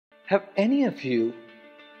Have any of you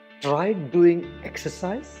tried doing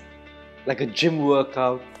exercise like a gym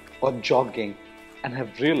workout or jogging and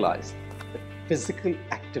have realized that physical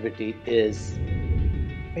activity is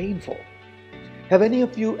painful? Have any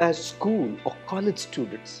of you as school or college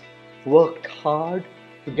students worked hard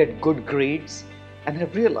to get good grades and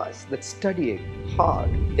have realized that studying hard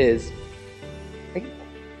is painful?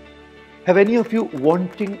 Have any of you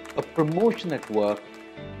wanting a promotion at work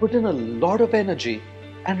put in a lot of energy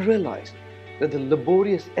and realized that the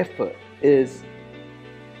laborious effort is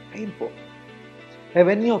painful? Have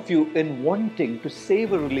any of you, in wanting to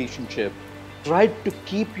save a relationship, tried to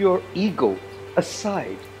keep your ego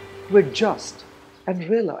aside to adjust and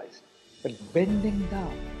realized that bending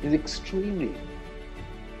down is extremely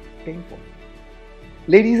painful?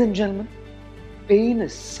 Ladies and gentlemen, pain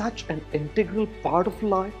is such an integral part of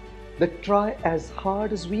life that try as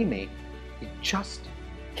hard as we may, we just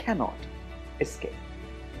cannot escape.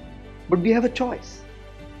 But we have a choice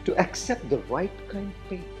to accept the right kind of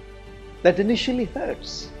pain that initially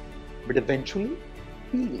hurts, but eventually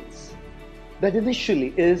heals, that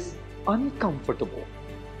initially is uncomfortable,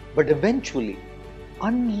 but eventually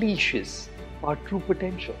unleashes our true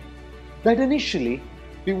potential, that initially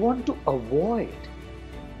we want to avoid,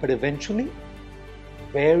 but eventually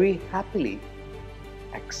very happily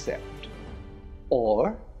accept.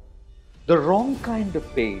 Or the wrong kind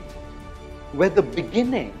of pain, where the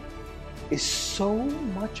beginning is so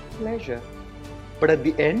much pleasure, but at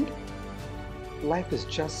the end, life is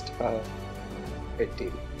just a pity.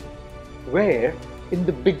 Where in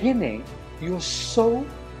the beginning, you're so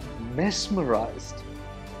mesmerized,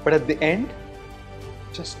 but at the end,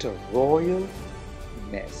 just a royal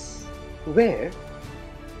mess. Where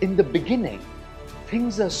in the beginning,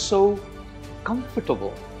 things are so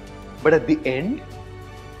comfortable, but at the end,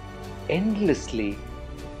 endlessly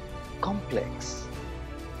complex.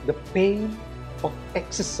 The pain of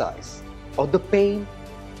exercise or the pain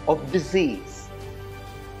of disease,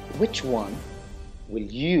 which one will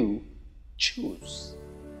you choose?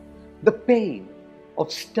 The pain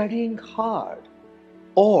of studying hard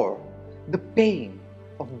or the pain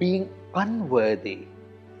of being unworthy,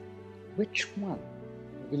 which one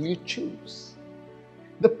will you choose?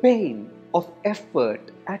 The pain of effort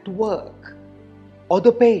at work or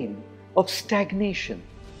the pain of stagnation,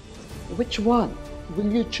 which one will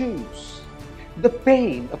you choose? The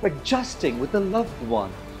pain of adjusting with a loved one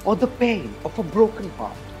or the pain of a broken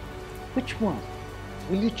heart, which one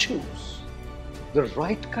will you choose? The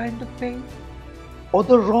right kind of pain or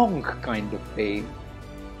the wrong kind of pain?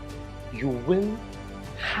 You will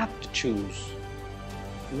have to choose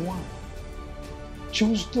one.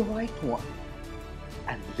 Choose the right one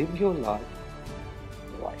and live your life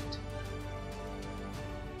right.